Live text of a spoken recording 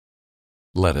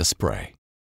Let us pray.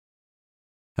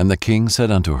 And the king said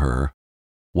unto her,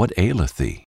 What aileth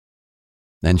thee?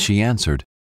 And she answered,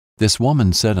 This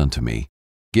woman said unto me,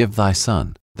 Give thy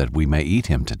son, that we may eat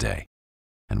him today,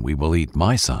 and we will eat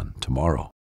my son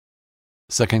tomorrow.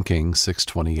 2 Kings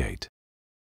 6:28.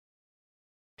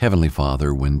 Heavenly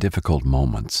Father, when difficult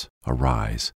moments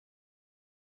arise,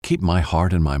 keep my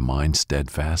heart and my mind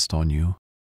steadfast on you.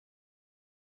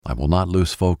 I will not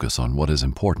lose focus on what is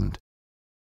important,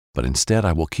 but instead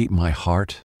I will keep my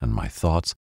heart and my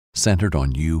thoughts centered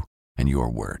on you and your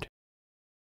word.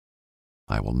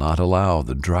 I will not allow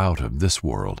the drought of this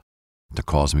world to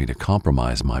cause me to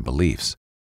compromise my beliefs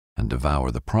and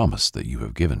devour the promise that you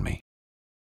have given me.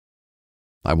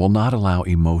 I will not allow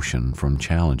emotion from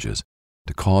challenges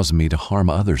to cause me to harm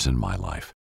others in my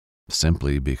life,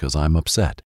 simply because I'm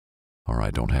upset or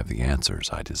I don't have the answers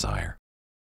I desire.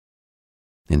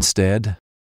 Instead,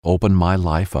 open my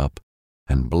life up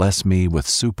and bless me with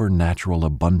supernatural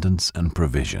abundance and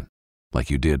provision, like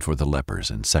you did for the lepers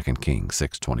in 2 Kings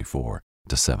 6:24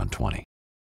 to 7:20.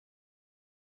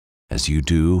 As you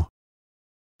do,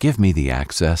 give me the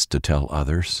access to tell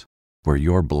others where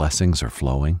your blessings are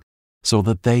flowing, so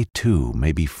that they too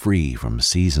may be free from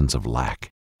seasons of lack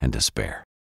and despair.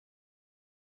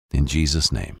 In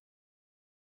Jesus' name,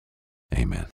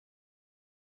 amen.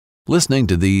 Listening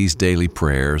to these daily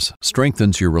prayers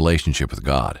strengthens your relationship with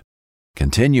God.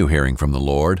 Continue hearing from the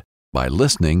Lord by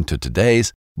listening to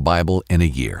today's Bible in a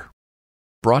Year.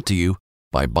 Brought to you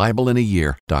by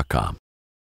BibleInAYear.com.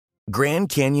 Grand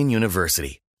Canyon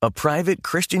University, a private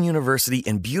Christian university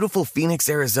in beautiful Phoenix,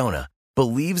 Arizona,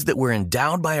 believes that we're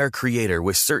endowed by our Creator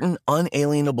with certain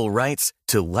unalienable rights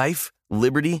to life,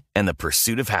 liberty, and the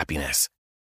pursuit of happiness.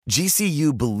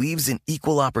 GCU believes in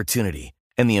equal opportunity,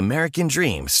 and the American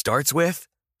dream starts with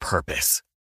purpose.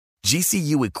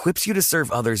 GCU equips you to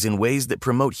serve others in ways that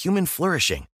promote human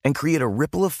flourishing and create a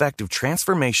ripple effect of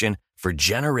transformation for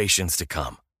generations to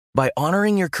come. By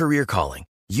honoring your career calling,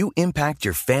 you impact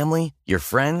your family, your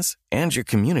friends, and your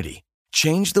community.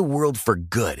 Change the world for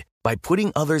good by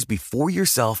putting others before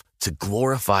yourself to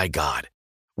glorify God.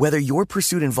 Whether your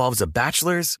pursuit involves a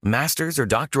bachelor's, master's, or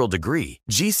doctoral degree,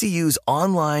 GCU's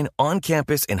online,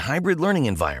 on-campus, and hybrid learning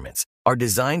environments are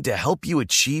designed to help you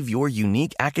achieve your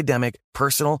unique academic,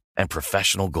 personal, and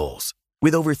professional goals.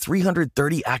 With over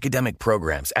 330 academic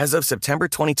programs as of September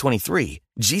 2023,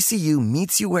 GCU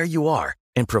meets you where you are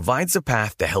and provides a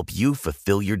path to help you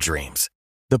fulfill your dreams.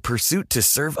 The pursuit to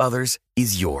serve others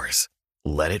is yours.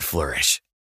 Let it flourish.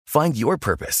 Find your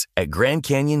purpose at Grand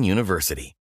Canyon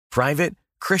University. Private,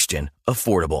 Christian,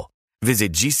 affordable.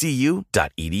 Visit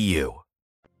gcu.edu.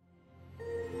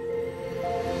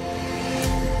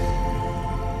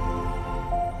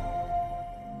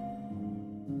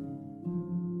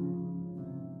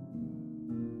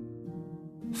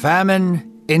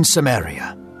 Famine in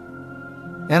Samaria.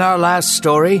 In our last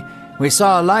story, we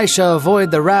saw Elisha avoid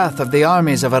the wrath of the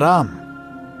armies of Aram.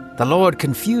 The Lord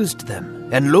confused them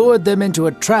and lured them into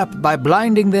a trap by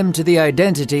blinding them to the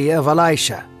identity of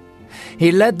Elisha.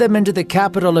 He led them into the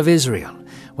capital of Israel,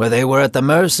 where they were at the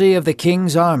mercy of the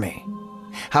king's army.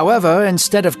 However,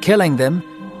 instead of killing them,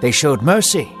 they showed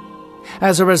mercy.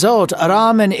 As a result,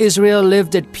 Aram and Israel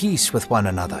lived at peace with one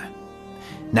another.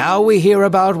 Now we hear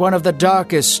about one of the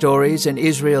darkest stories in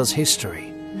Israel's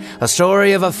history, a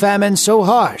story of a famine so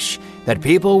harsh that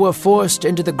people were forced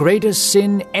into the greatest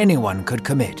sin anyone could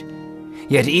commit.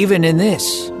 Yet even in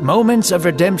this, moments of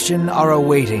redemption are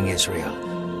awaiting Israel.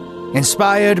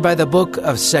 Inspired by the book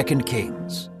of 2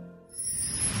 Kings.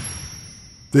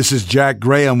 This is Jack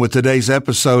Graham with today's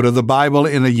episode of the Bible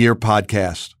in a Year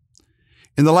podcast.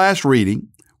 In the last reading,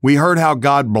 we heard how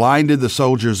God blinded the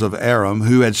soldiers of Aram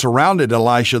who had surrounded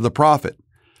Elisha the prophet.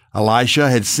 Elisha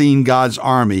had seen God's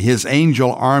army, his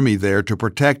angel army there to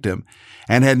protect him,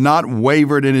 and had not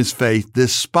wavered in his faith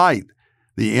despite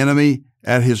the enemy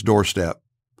at his doorstep.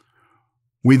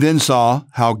 We then saw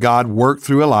how God worked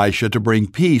through Elisha to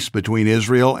bring peace between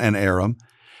Israel and Aram,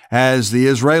 as the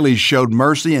Israelis showed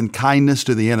mercy and kindness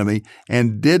to the enemy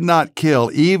and did not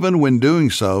kill, even when doing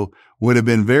so would have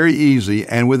been very easy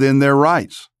and within their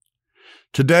rights.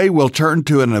 Today we'll turn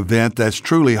to an event that's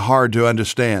truly hard to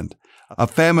understand, a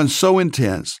famine so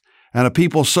intense and a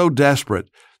people so desperate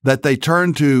that they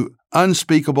turn to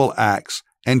unspeakable acts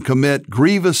and commit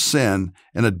grievous sin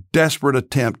in a desperate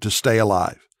attempt to stay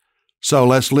alive. So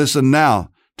let's listen now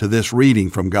to this reading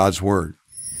from God's Word.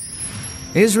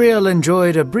 Israel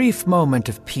enjoyed a brief moment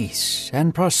of peace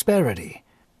and prosperity.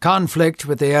 Conflict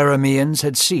with the Arameans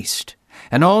had ceased,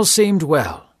 and all seemed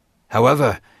well.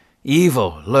 However,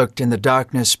 evil lurked in the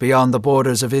darkness beyond the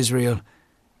borders of Israel.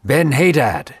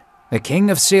 Ben-Hadad, the king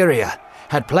of Syria,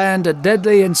 had planned a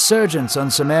deadly insurgence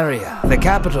on Samaria, the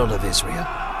capital of Israel.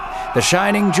 The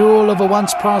shining jewel of a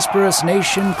once prosperous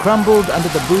nation crumbled under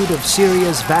the boot of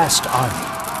Syria's vast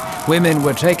army. Women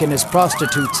were taken as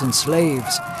prostitutes and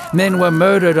slaves. Men were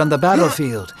murdered on the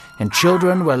battlefield, and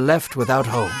children were left without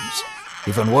homes.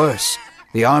 Even worse,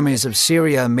 the armies of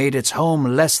Syria made its home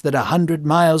less than 100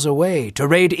 miles away to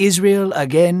raid Israel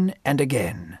again and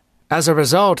again. As a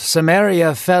result,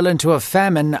 Samaria fell into a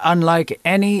famine unlike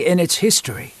any in its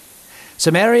history.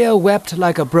 Samaria wept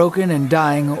like a broken and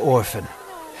dying orphan.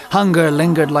 Hunger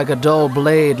lingered like a dull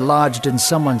blade lodged in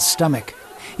someone's stomach.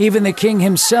 Even the king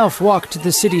himself walked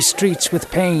the city streets with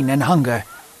pain and hunger.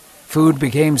 Food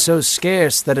became so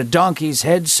scarce that a donkey's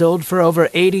head sold for over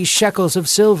 80 shekels of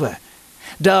silver.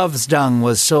 Dove's dung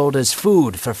was sold as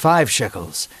food for 5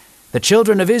 shekels. The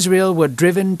children of Israel were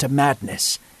driven to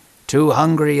madness, too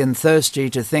hungry and thirsty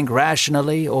to think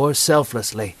rationally or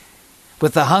selflessly.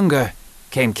 With the hunger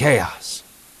came chaos.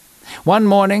 One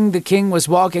morning the king was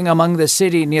walking among the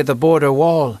city near the border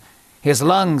wall. His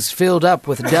lungs filled up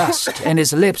with dust, and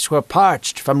his lips were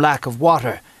parched from lack of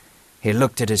water. He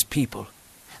looked at his people.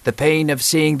 The pain of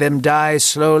seeing them die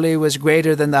slowly was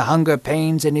greater than the hunger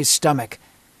pains in his stomach.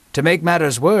 To make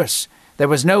matters worse, there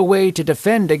was no way to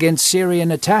defend against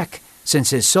Syrian attack,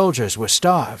 since his soldiers were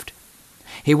starved.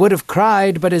 He would have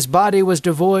cried, but his body was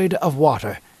devoid of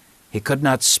water. He could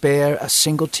not spare a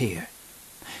single tear.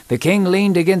 The king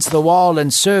leaned against the wall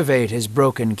and surveyed his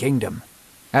broken kingdom.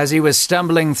 As he was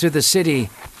stumbling through the city,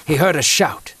 he heard a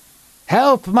shout.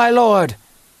 "Help, my lord!"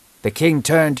 The king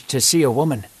turned to see a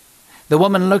woman. The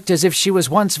woman looked as if she was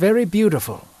once very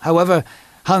beautiful. However,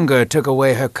 hunger took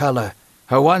away her color.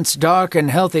 Her once dark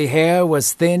and healthy hair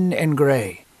was thin and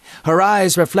gray. Her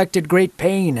eyes reflected great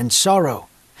pain and sorrow.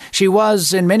 She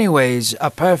was, in many ways, a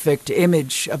perfect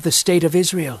image of the state of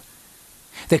Israel.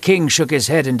 The king shook his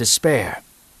head in despair.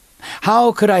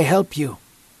 "How could I help you?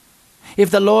 If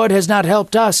the Lord has not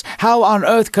helped us, how on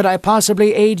earth could I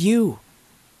possibly aid you?"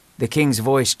 The king's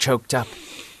voice choked up.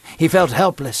 He felt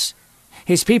helpless.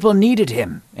 His people needed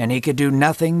him, and he could do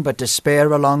nothing but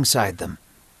despair alongside them.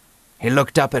 He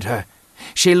looked up at her.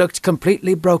 She looked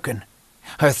completely broken.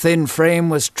 Her thin frame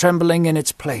was trembling in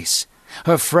its place.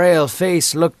 Her frail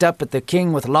face looked up at the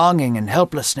king with longing and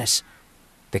helplessness.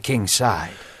 The king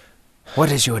sighed.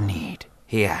 "What is your need?"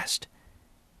 he asked.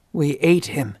 "We ate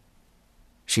him,"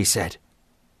 she said.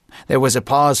 There was a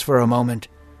pause for a moment.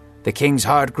 The king's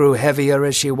heart grew heavier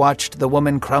as she watched the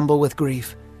woman crumble with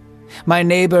grief. "My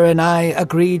neighbor and I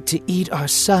agreed to eat our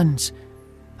sons,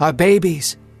 our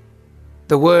babies."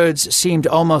 The words seemed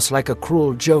almost like a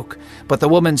cruel joke, but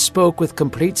the woman spoke with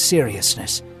complete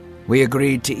seriousness. "We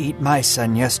agreed to eat my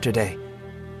son yesterday,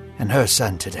 and her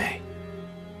son today.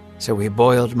 So we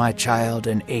boiled my child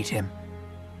and ate him.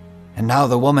 And now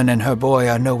the woman and her boy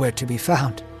are nowhere to be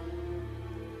found."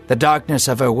 The darkness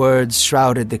of her words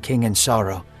shrouded the king in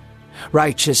sorrow.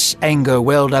 Righteous anger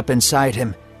welled up inside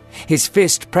him. His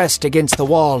fist pressed against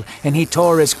the wall, and he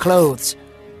tore his clothes.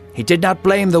 He did not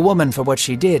blame the woman for what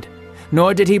she did,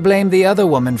 nor did he blame the other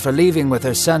woman for leaving with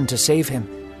her son to save him.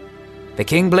 The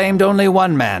king blamed only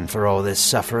one man for all this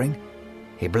suffering.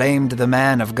 He blamed the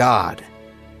man of God.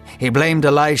 He blamed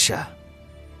Elisha.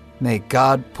 "May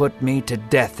God put me to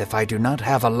death if I do not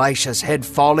have Elisha's head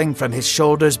falling from his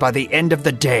shoulders by the end of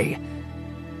the day."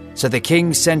 So the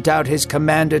king sent out his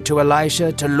commander to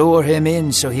Elisha to lure him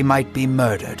in so he might be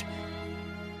murdered.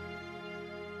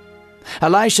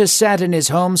 Elisha sat in his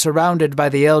home surrounded by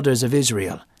the elders of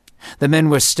Israel. The men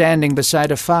were standing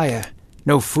beside a fire.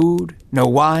 No food, no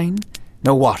wine,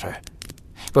 no water.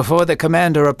 Before the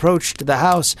commander approached the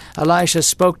house, Elisha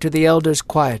spoke to the elders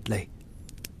quietly.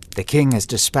 "The king has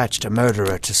dispatched a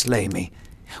murderer to slay me.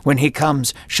 When he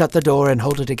comes, shut the door and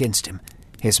hold it against him.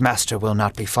 His master will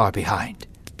not be far behind."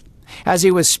 As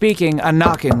he was speaking, a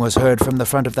knocking was heard from the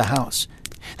front of the house.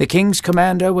 The king's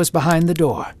commander was behind the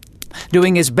door,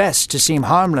 doing his best to seem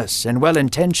harmless and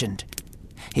well-intentioned.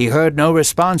 He heard no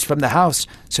response from the house,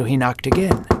 so he knocked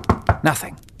again.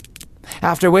 Nothing.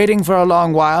 After waiting for a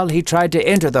long while, he tried to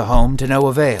enter the home to no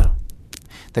avail.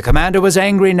 The commander was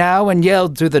angry now and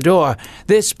yelled through the door,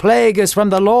 "This plague is from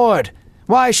the Lord!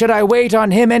 Why should I wait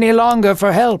on him any longer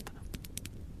for help?"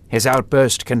 His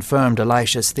outburst confirmed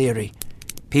Elisha's theory.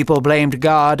 People blamed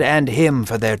God and him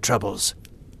for their troubles.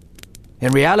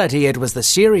 In reality, it was the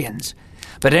Syrians.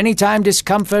 But any time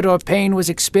discomfort or pain was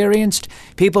experienced,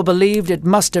 people believed it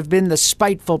must have been the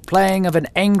spiteful playing of an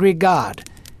angry God.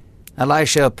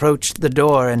 Elisha approached the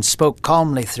door and spoke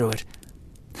calmly through it.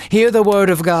 "Hear the word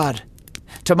of God.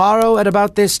 Tomorrow at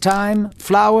about this time,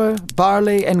 flour,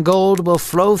 barley, and gold will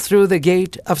flow through the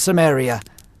gate of Samaria."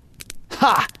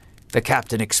 "Ha!" the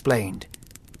captain explained.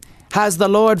 "Has the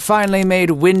Lord finally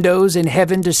made windows in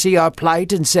heaven to see our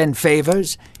plight and send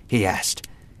favors?" he asked.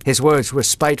 His words were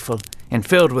spiteful and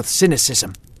filled with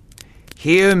cynicism.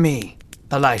 "Hear me,"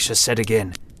 Elisha said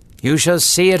again. "You shall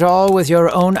see it all with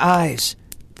your own eyes,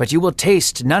 but you will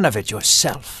taste none of it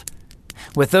yourself."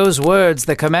 With those words,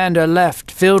 the commander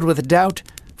left, filled with doubt,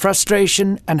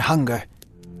 frustration, and hunger.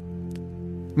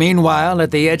 Meanwhile,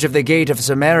 at the edge of the gate of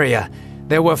Samaria,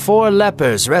 there were 4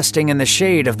 lepers resting in the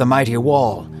shade of the mighty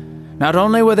wall. Not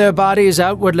only were their bodies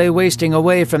outwardly wasting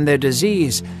away from their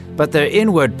disease, but their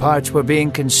inward parts were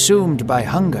being consumed by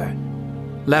hunger.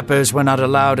 Lepers were not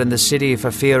allowed in the city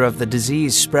for fear of the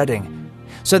disease spreading,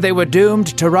 so they were doomed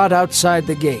to rot outside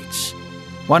the gates.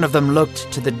 One of them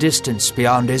looked to the distance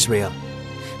beyond Israel.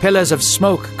 Pillars of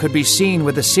smoke could be seen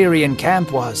where the Syrian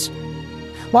camp was.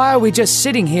 "Why are we just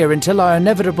sitting here until our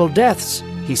inevitable deaths?"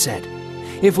 he said.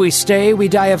 "If we stay, we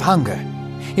die of hunger.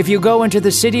 If you go into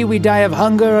the city, we die of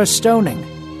hunger or stoning."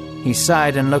 He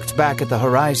sighed and looked back at the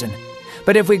horizon.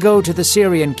 "But if we go to the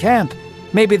Syrian camp,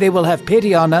 maybe they will have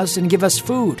pity on us and give us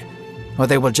food. Or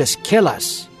they will just kill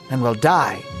us and we'll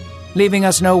die, leaving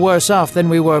us no worse off than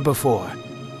we were before."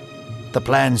 The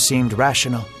plan seemed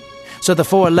rational, so the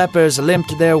 4 lepers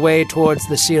limped their way towards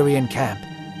the Syrian camp.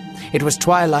 It was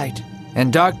twilight,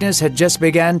 and darkness had just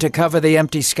begun to cover the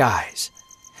empty skies.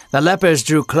 The lepers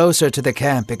drew closer to the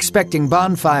camp, expecting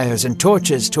bonfires and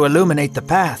torches to illuminate the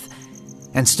path.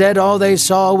 Instead, all they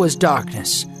saw was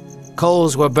darkness.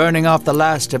 Coals were burning off the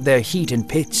last of their heat in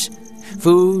pits.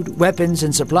 Food, weapons,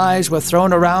 and supplies were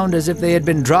thrown around as if they had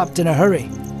been dropped in a hurry.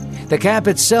 The camp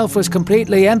itself was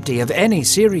completely empty of any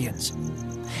Syrians.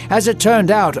 As it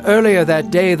turned out, earlier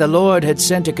that day the Lord had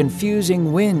sent a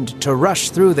confusing wind to rush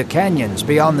through the canyons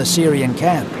beyond the Syrian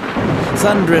camp.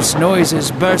 Thunderous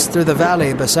noises burst through the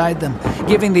valley beside them,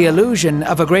 giving the illusion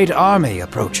of a great army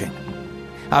approaching.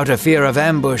 Out of fear of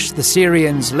ambush, the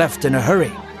Syrians left in a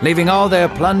hurry, leaving all their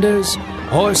plunders,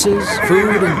 horses,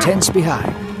 food, and tents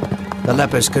behind. The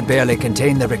lepers could barely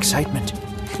contain their excitement.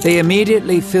 They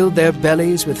immediately filled their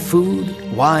bellies with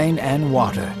food, wine, and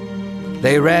water.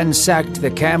 They ransacked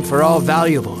the camp for all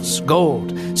valuables,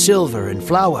 gold, silver, and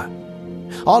flour.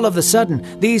 All of a sudden,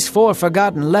 these 4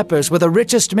 forgotten lepers were the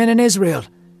richest men in Israel.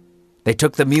 They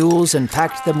took the mules and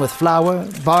packed them with flour,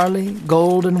 barley,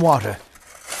 gold, and water.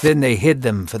 Then they hid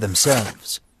them for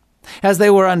themselves. As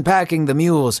they were unpacking the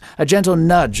mules, a gentle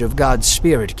nudge of God's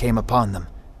Spirit came upon them.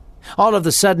 All of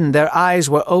a sudden, their eyes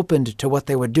were opened to what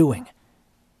they were doing.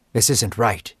 "This isn't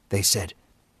right," they said.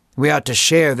 "We ought to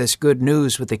share this good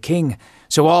news with the king,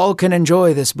 so all can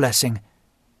enjoy this blessing."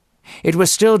 It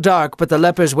was still dark, but the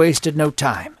lepers wasted no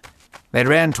time. They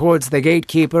ran towards the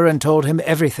gatekeeper and told him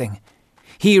everything.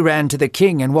 He ran to the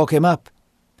king and woke him up.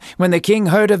 When the king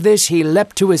heard of this, he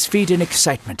leapt to his feet in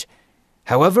excitement.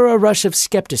 However, a rush of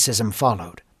skepticism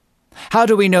followed. "How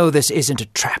do we know this isn't a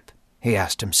trap?" he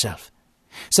asked himself.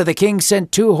 So the king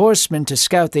sent 2 horsemen to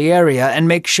scout the area and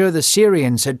make sure the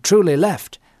Syrians had truly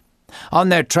left. On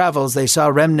their travels, they saw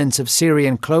remnants of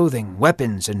Syrian clothing,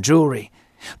 weapons, and jewelry,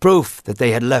 proof that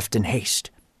they had left in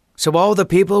haste. So all the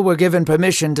people were given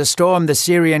permission to storm the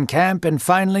Syrian camp and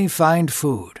finally find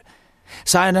food.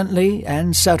 Silently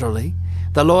and subtly,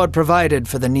 the Lord provided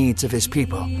for the needs of his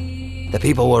people. The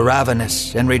people were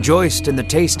ravenous and rejoiced in the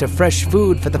taste of fresh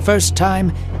food for the first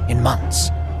time in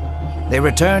months. They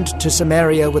returned to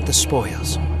Samaria with the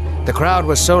spoils. The crowd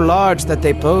was so large that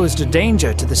they posed a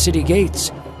danger to the city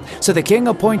gates. So the king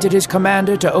appointed his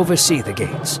commander to oversee the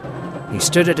gates. He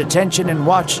stood at attention and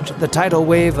watched the tidal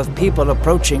wave of people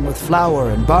approaching with flour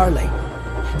and barley.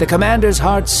 The commander's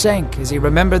heart sank as he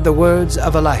remembered the words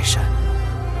of Elisha.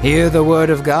 "Hear the word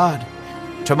of God.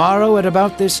 Tomorrow at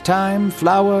about this time,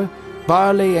 flour,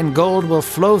 barley, and gold will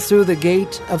flow through the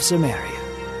gate of Samaria."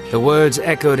 The words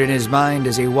echoed in his mind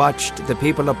as he watched the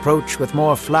people approach with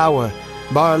more flour,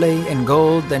 barley, and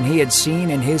gold than he had seen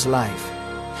in his life.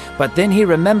 But then he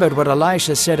remembered what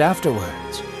Elisha said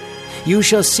afterwards. "You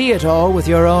shall see it all with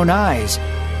your own eyes,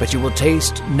 but you will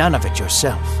taste none of it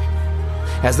yourself."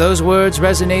 As those words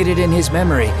resonated in his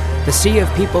memory, the sea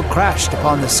of people crashed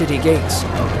upon the city gates.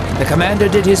 The commander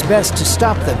did his best to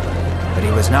stop them, but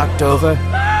he was knocked over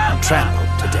and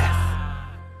trampled to death.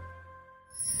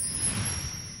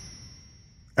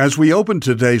 As we open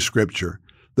today's scripture,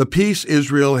 the peace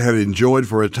Israel had enjoyed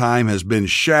for a time has been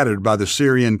shattered by the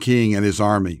Syrian king and his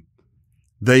army.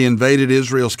 They invaded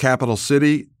Israel's capital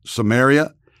city,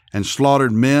 Samaria, and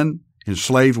slaughtered men,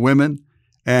 enslaved women,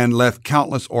 and left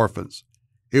countless orphans.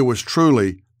 It was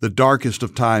truly the darkest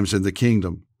of times in the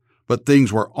kingdom, but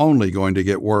things were only going to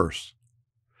get worse.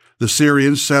 The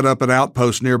Syrians set up an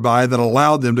outpost nearby that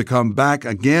allowed them to come back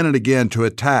again and again to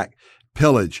attack,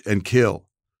 pillage, and kill.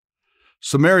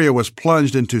 Samaria was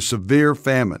plunged into severe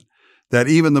famine that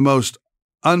even the most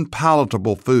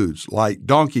unpalatable foods like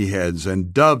donkey heads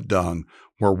and dove dung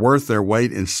were worth their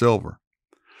weight in silver.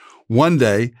 One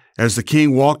day, as the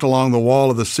king walked along the wall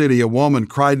of the city, a woman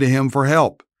cried to him for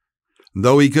help.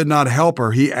 Though he could not help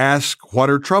her, he asked what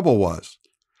her trouble was.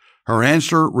 Her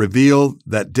answer revealed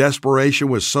that desperation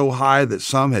was so high that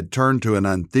some had turned to an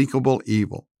unthinkable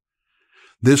evil.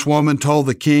 This woman told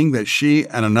the king that she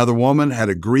and another woman had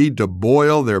agreed to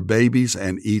boil their babies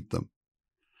and eat them.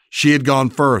 She had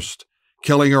gone first,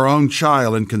 killing her own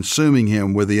child and consuming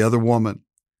him with the other woman.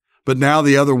 But now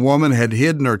the other woman had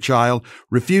hidden her child,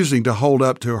 refusing to hold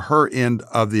up to her end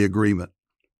of the agreement.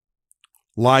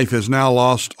 Life has now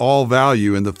lost all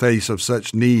value in the face of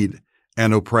such need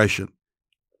and oppression.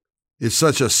 It's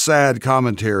such a sad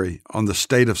commentary on the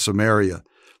state of Samaria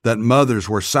that mothers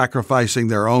were sacrificing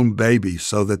their own babies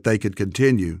so that they could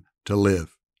continue to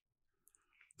live.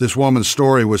 This woman's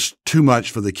story was too much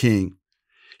for the king.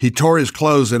 He tore his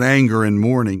clothes in anger and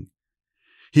mourning.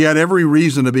 He had every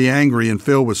reason to be angry and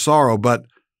filled with sorrow, but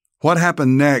what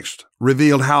happened next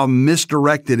revealed how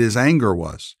misdirected his anger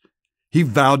was. He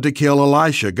vowed to kill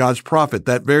Elisha, God's prophet,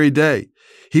 that very day.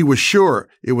 He was sure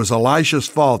it was Elisha's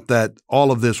fault that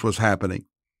all of this was happening.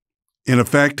 In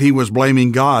effect, he was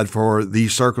blaming God for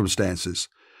these circumstances.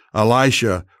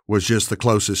 Elisha was just the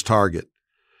closest target.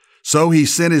 So he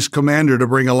sent his commander to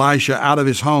bring Elisha out of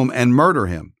his home and murder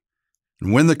him.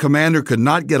 And when the commander could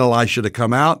not get Elisha to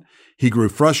come out, he grew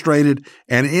frustrated,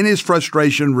 and in his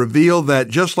frustration revealed that,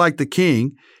 just like the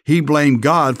king, he blamed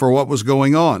God for what was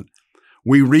going on.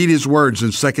 We read his words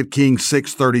in 2 Kings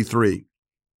 6:33.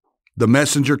 The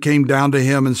messenger came down to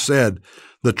him and said,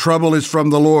 "The trouble is from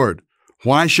the Lord.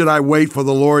 Why should I wait for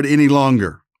the Lord any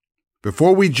longer?"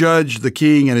 Before we judge the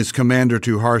king and his commander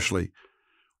too harshly,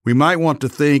 we might want to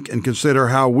think and consider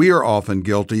how we are often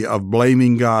guilty of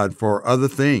blaming God for other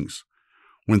things.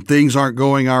 When things aren't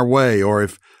going our way, or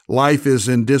if life is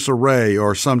in disarray,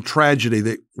 or some tragedy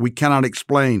that we cannot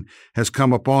explain has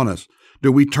come upon us,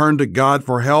 do we turn to God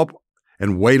for help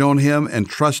and wait on Him and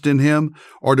trust in Him?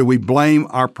 Or do we blame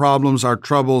our problems, our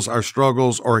troubles, our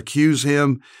struggles, or accuse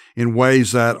Him in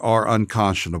ways that are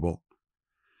unconscionable?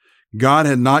 God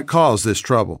had not caused this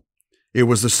trouble. It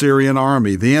was the Syrian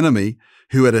army, the enemy,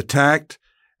 who had attacked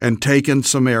and taken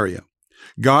Samaria.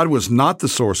 God was not the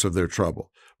source of their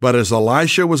trouble. But as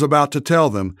Elisha was about to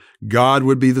tell them, God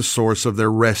would be the source of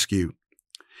their rescue.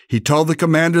 He told the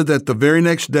commander that the very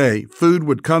next day, food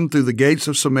would come through the gates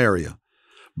of Samaria.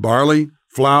 Barley,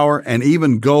 flour, and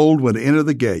even gold would enter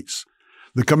the gates.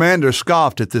 The commander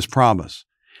scoffed at this promise.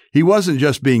 He wasn't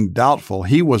just being doubtful,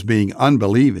 he was being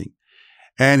unbelieving.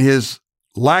 And his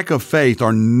lack of faith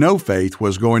or no faith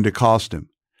was going to cost him.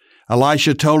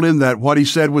 Elisha told him that what he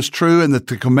said was true and that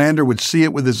the commander would see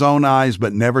it with his own eyes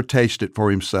but never taste it for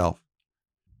himself.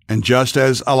 And just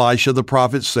as Elisha the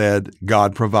prophet said,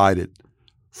 God provided.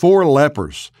 4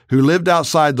 lepers who lived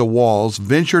outside the walls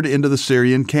ventured into the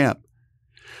Syrian camp.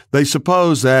 They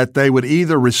supposed that they would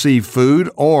either receive food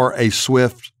or a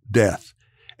swift death,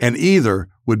 and either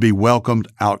would be welcomed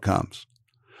outcomes.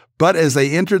 But as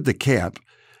they entered the camp,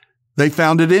 they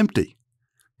found it empty.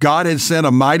 God had sent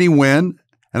a mighty wind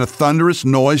and a thunderous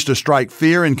noise to strike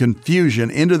fear and confusion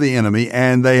into the enemy,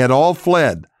 and they had all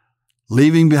fled,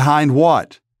 leaving behind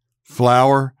what?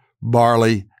 Flour,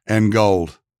 barley, and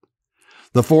gold.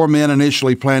 The 4 men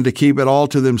initially planned to keep it all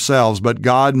to themselves, but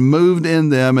God moved in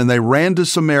them, and they ran to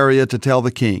Samaria to tell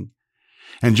the king.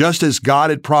 And just as God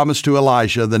had promised to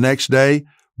Elisha, the next day,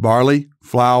 barley,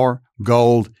 flour,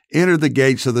 gold entered the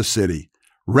gates of the city.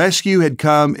 Rescue had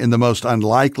come in the most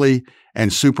unlikely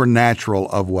and supernatural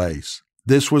of ways.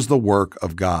 This was the work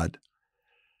of God.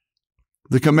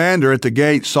 The commander at the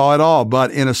gate saw it all,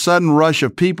 but in a sudden rush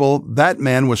of people, that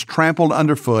man was trampled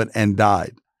underfoot and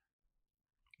died.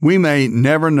 We may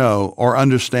never know or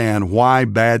understand why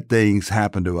bad things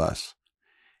happen to us.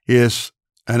 It's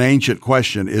an ancient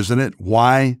question, isn't it?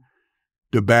 Why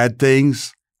do bad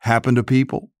things happen to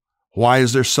people? Why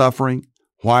is there suffering?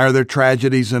 Why are there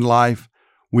tragedies in life?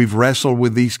 We've wrestled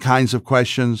with these kinds of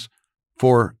questions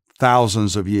for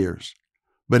thousands of years.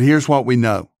 But here's what we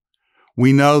know.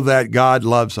 We know that God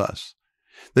loves us,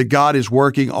 that God is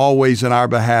working always in our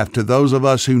behalf to those of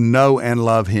us who know and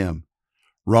love Him.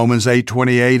 Romans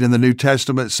 8:28 in the New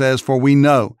Testament says, "For we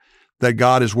know that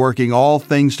God is working all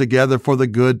things together for the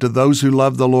good to those who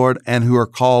love the Lord and who are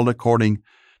called according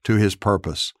to His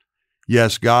purpose."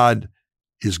 Yes, God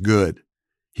is good.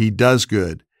 He does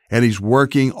good, and He's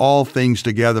working all things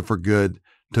together for good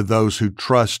to those who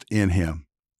trust in Him.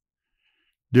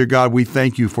 Dear God, we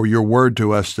thank You for Your word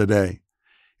to us today.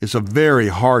 It's a very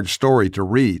hard story to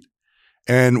read,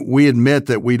 and we admit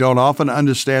that we don't often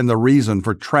understand the reason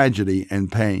for tragedy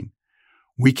and pain.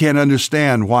 We can't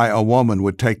understand why a woman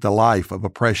would take the life of a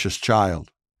precious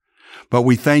child. But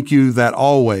we thank You that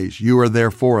always You are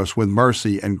there for us with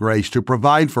mercy and grace to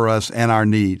provide for us and our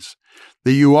needs,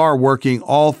 that You are working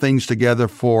all things together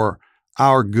for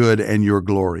our good and Your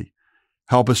glory.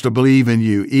 Help us to believe in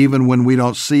You even when we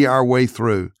don't see our way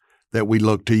through, that we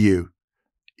look to You.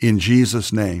 In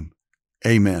Jesus' name,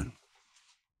 amen.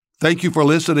 Thank you for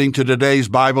listening to today's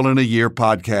Bible in a Year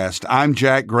podcast. I'm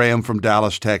Jack Graham from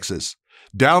Dallas, Texas.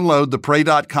 Download the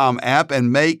Pray.com app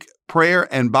and make prayer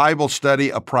and Bible study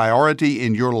a priority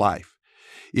in your life.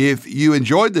 If you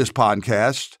enjoyed this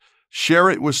podcast, share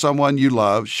it with someone you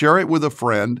love, share it with a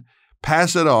friend,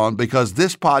 pass it on, because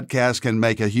this podcast can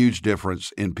make a huge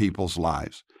difference in people's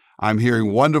lives. I'm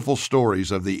hearing wonderful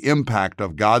stories of the impact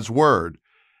of God's Word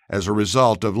as a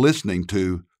result of listening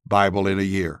to Bible in a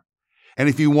Year. And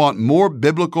if you want more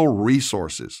biblical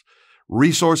resources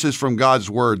from God's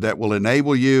Word that will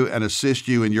enable you and assist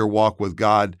you in your walk with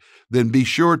God, then be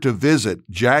sure to visit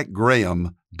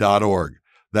jackgraham.org.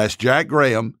 That's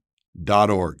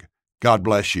jackgraham.org. God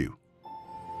bless you.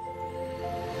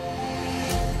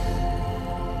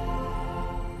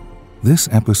 This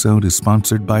episode is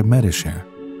sponsored by Medishare,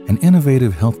 an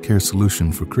innovative healthcare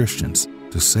solution for Christians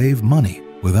to save money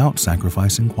without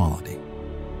sacrificing quality.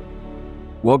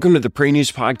 Welcome to the Pray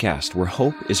News Podcast, where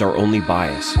hope is our only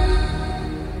bias.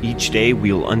 Each day,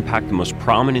 we will unpack the most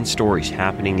prominent stories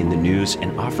happening in the news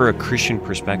and offer a Christian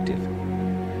perspective.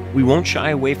 We won't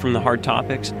shy away from the hard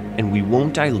topics, and we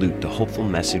won't dilute the hopeful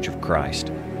message of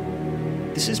Christ.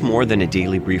 This is more than a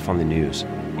daily brief on the news.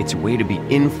 It's a way to be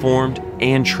informed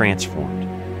and transformed.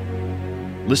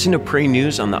 Listen to Pray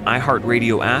News on the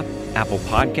iHeartRadio app, Apple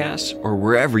Podcasts, or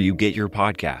wherever you get your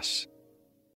podcasts.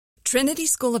 Trinity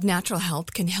School of Natural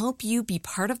Health can help you be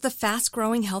part of the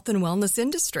fast-growing health and wellness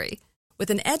industry. With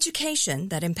an education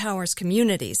that empowers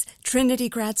communities, Trinity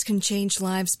grads can change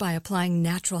lives by applying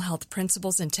natural health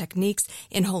principles and techniques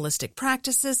in holistic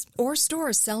practices or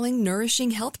stores selling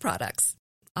nourishing health products.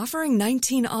 Offering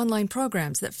 19 online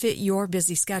programs that fit your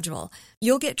busy schedule,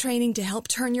 you'll get training to help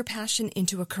turn your passion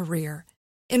into a career.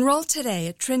 Enroll today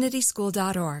at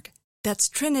trinityschool.org. That's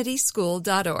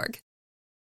trinityschool.org.